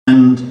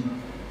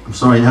I'm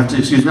sorry, you have to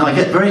excuse me. I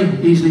get very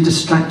easily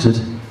distracted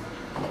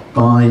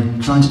by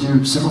trying to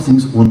do several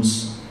things at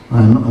once.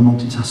 I am not a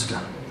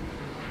multitasker.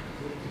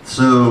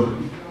 So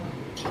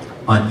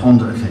I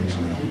ponder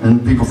occasionally,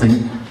 and people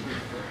think,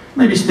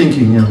 maybe he's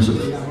thinking, you know, sort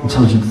of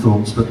intelligent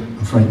thoughts, but I'm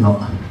afraid not.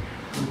 I'm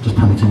just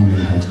panicking in my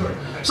head.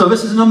 So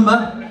this is a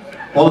number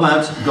all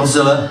about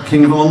Godzilla,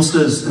 King of the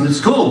Monsters, and it's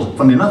called,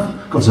 funnily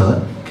enough,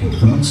 Godzilla, King of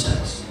the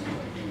Monsters.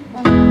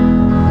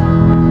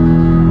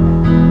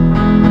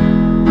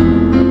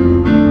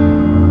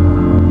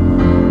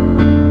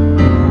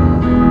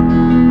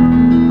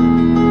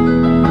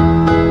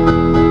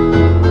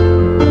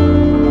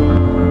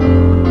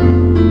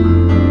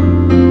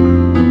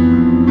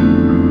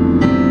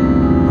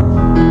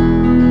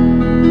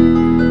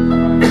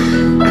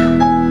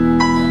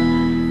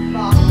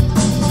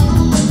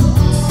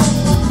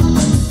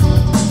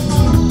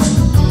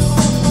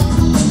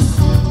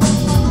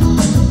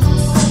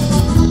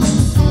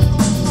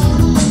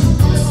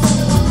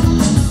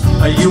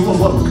 You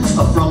awoke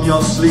up from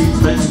your sleep,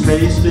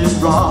 encased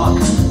in rock,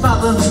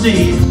 fathoms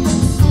deep.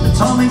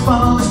 Atomic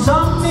bomb,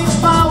 atomic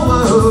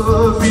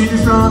power, freed you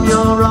from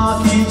your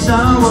rocky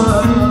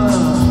tower.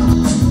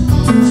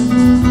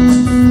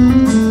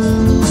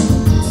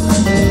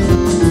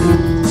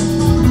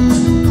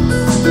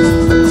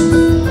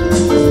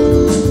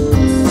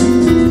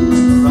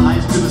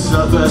 Rise to the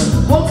surface,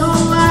 walk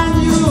on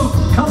land, you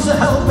come to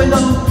help, they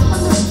don't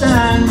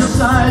understand your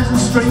size and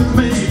strength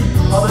made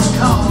of a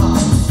car.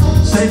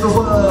 Save the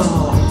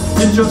world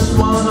in just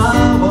 1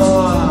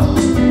 hour,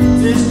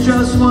 in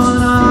just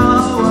 1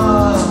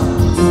 hour,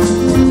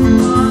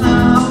 1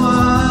 hour.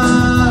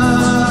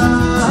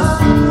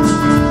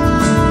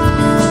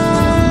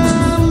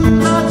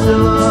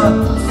 Godzilla,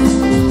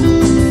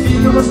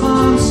 king of the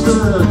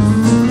monsters.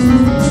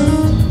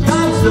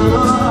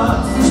 Godzilla,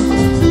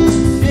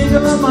 king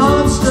of the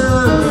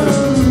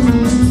monsters.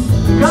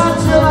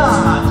 Godzilla,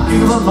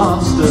 king of the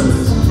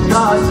monsters.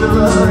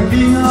 Godzilla,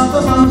 king of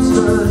the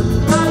monsters.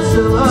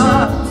 Godzilla,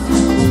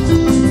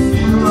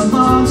 king of the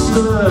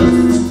monsters.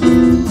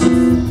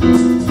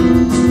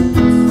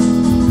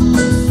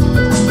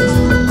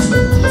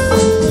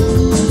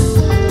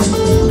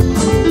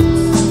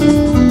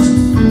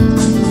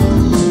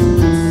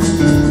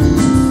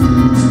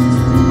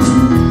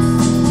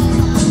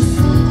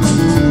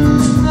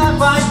 Now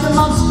fight the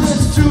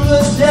monsters to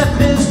the death,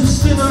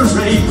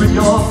 incinerate with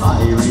your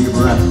fiery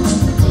breath.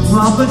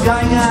 Rob the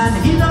gang and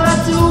heat her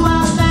to a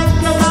neck.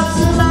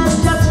 Godzilla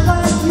just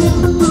like you,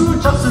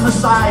 tossing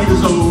aside as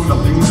though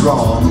nothing's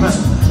wrong.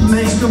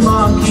 Make a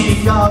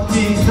monkey of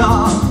King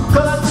Kong,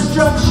 cause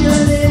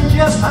destruction in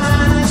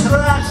Japan and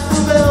crash the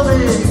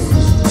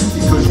buildings.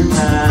 Because you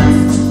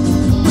can,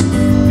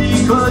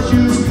 because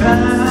you can,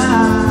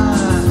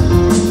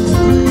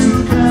 you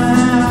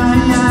can,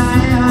 yeah.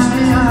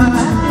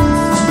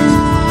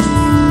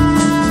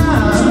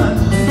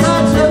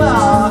 Godzilla,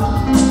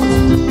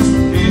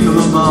 king of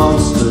the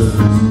monsters.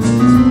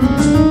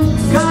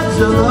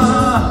 Godzilla,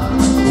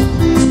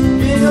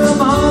 king of the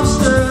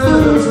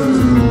monsters.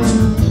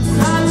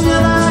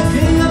 Godzilla,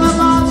 king of the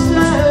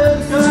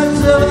monsters.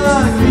 Godzilla,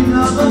 king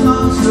of the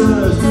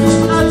monsters.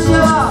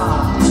 Godzilla,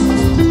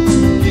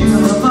 king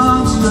of the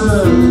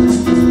monsters.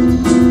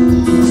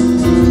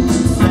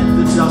 Let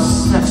the dust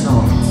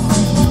settle,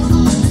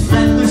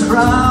 let the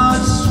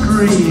crowd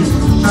scream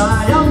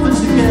triumphant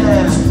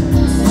again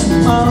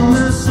on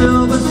the